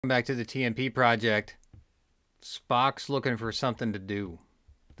Back to the TMP project. Spock's looking for something to do.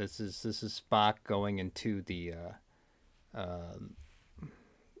 This is Spock going into the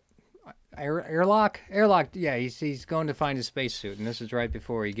airlock. Yeah, he's going to find his spacesuit, and this is right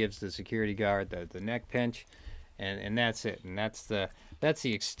before he gives the security guard the neck pinch, and that's it. And that's the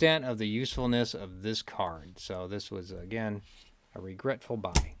extent of the usefulness of this card. So this was again a regretful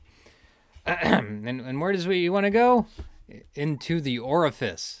buy. and where does we want to go? Into the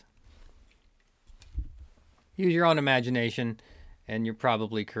Orifice. Use your own imagination, and you're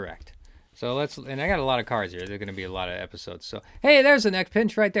probably correct. So and I got a lot of cards here. There are going to be a lot of episodes. So, hey, there's the neck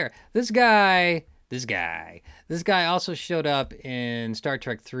pinch right there. This guy also showed up in Star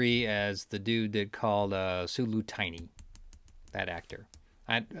Trek 3 as the dude that called Sulu Tiny. That actor.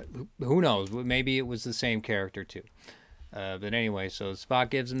 Who knows? Maybe it was the same character, too. But anyway, so Spock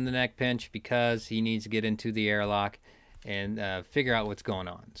gives him the neck pinch because he needs to get into the airlock and figure out what's going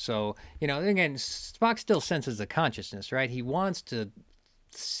on. So, you know, again, Spock still senses the consciousness, right? He wants to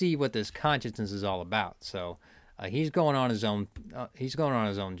see what this consciousness is all about. So he's going on his own. He's going on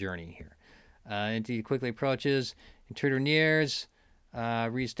his own journey here. And he quickly approaches. Intruder nears.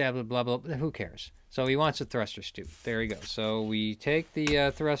 Reestablish. Blah blah. Who cares? So he wants a thruster suit. There he goes. So we take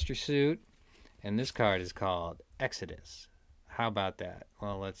the thruster suit, and this card is called Exodus. How about that?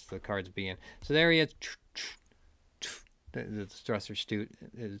 Well, let's the cards be in. So there he is. The thruster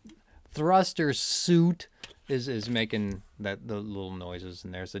suit is making the little noises,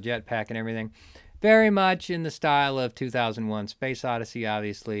 and there's the jetpack and everything. Very much in the style of 2001 Space Odyssey,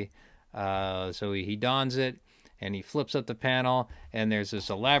 obviously. So he dons it, and he flips up the panel, and there's this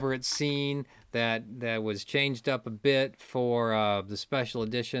elaborate scene that was changed up a bit for the special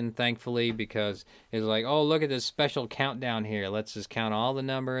edition, thankfully, because it's like, oh, look at this special countdown here. Let's just count all the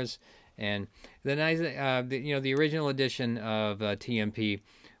numbers. And the nice, the original edition of TMP,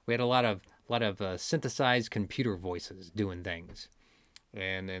 we had a lot of synthesized computer voices doing things,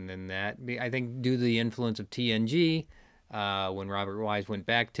 and then that I think due to the influence of TNG, when Robert Wise went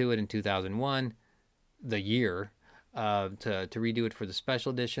back to it in 2001, the year to redo it for the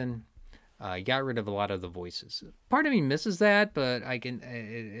special edition, he got rid of a lot of the voices. Part of me misses that, but I think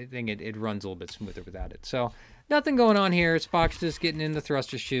it runs a little bit smoother without it. So. Nothing going on here. Spock's just getting in the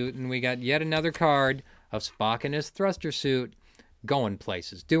thruster suit, and we got yet another card of Spock in his thruster suit going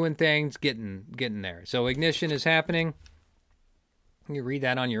places, doing things, getting there. So ignition is happening. You read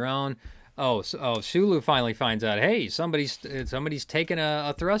that on your own. Oh, Sulu finally finds out, hey, somebody's taking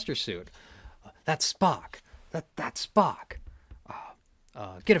a thruster suit. That's Spock. That's Spock.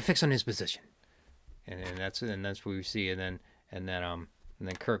 Get a fix on his position. And that's what we see. And then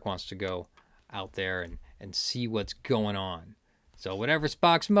Kirk wants to go out there and see what's going on. So whatever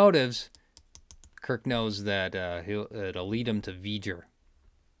Spock's motives, Kirk knows that it'll lead him to V'ger.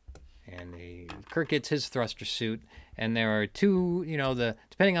 And Kirk gets his thruster suit, and there are two,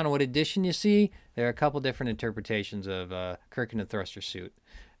 depending on what edition you see, there are a couple different interpretations of Kirk in the thruster suit.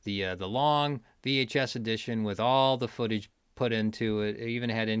 The long VHS edition with all the footage put into it, even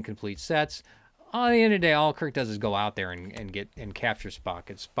had incomplete sets. On the end of the day, all Kirk does is go out there and capture Spock.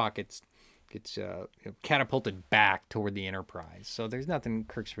 And Spock gets catapulted back toward the Enterprise. So there's nothing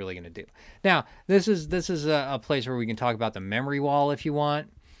Kirk's really going to do. Now, this is a place where we can talk about the memory wall if you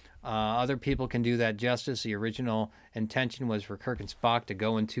want. Other people can do that justice. The original intention was for Kirk and Spock to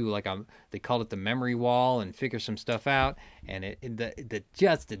go into they called it the memory wall and figure some stuff out, and it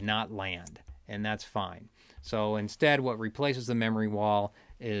just did not land, and that's fine. So instead, what replaces the memory wall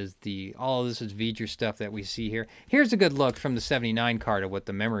is all of this is V'ger stuff that we see here. Here's a good look from the 79 card of what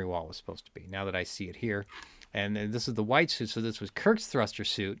the memory wall was supposed to be, now that I see it here. And this is the white suit, so this was Kirk's thruster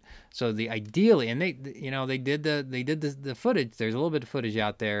suit. So ideally, and they did the footage. There's a little bit of footage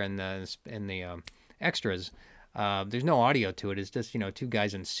out there in the extras. There's no audio to it. It's just two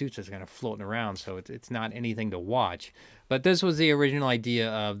guys in suits that's kind of floating around. So it's not anything to watch. But this was the original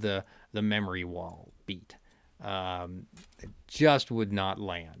idea of the memory wall beat. It just would not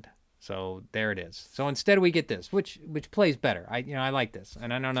land. So there it is. So instead we get this, which plays better. I like this,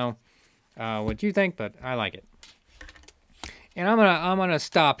 and I don't know what you think, but I like it. And I'm gonna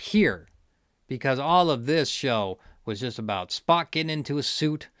stop here because all of this show was just about Spock getting into a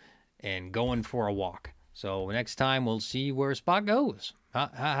suit and going for a walk. So next time we'll see where Spock goes.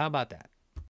 How about that?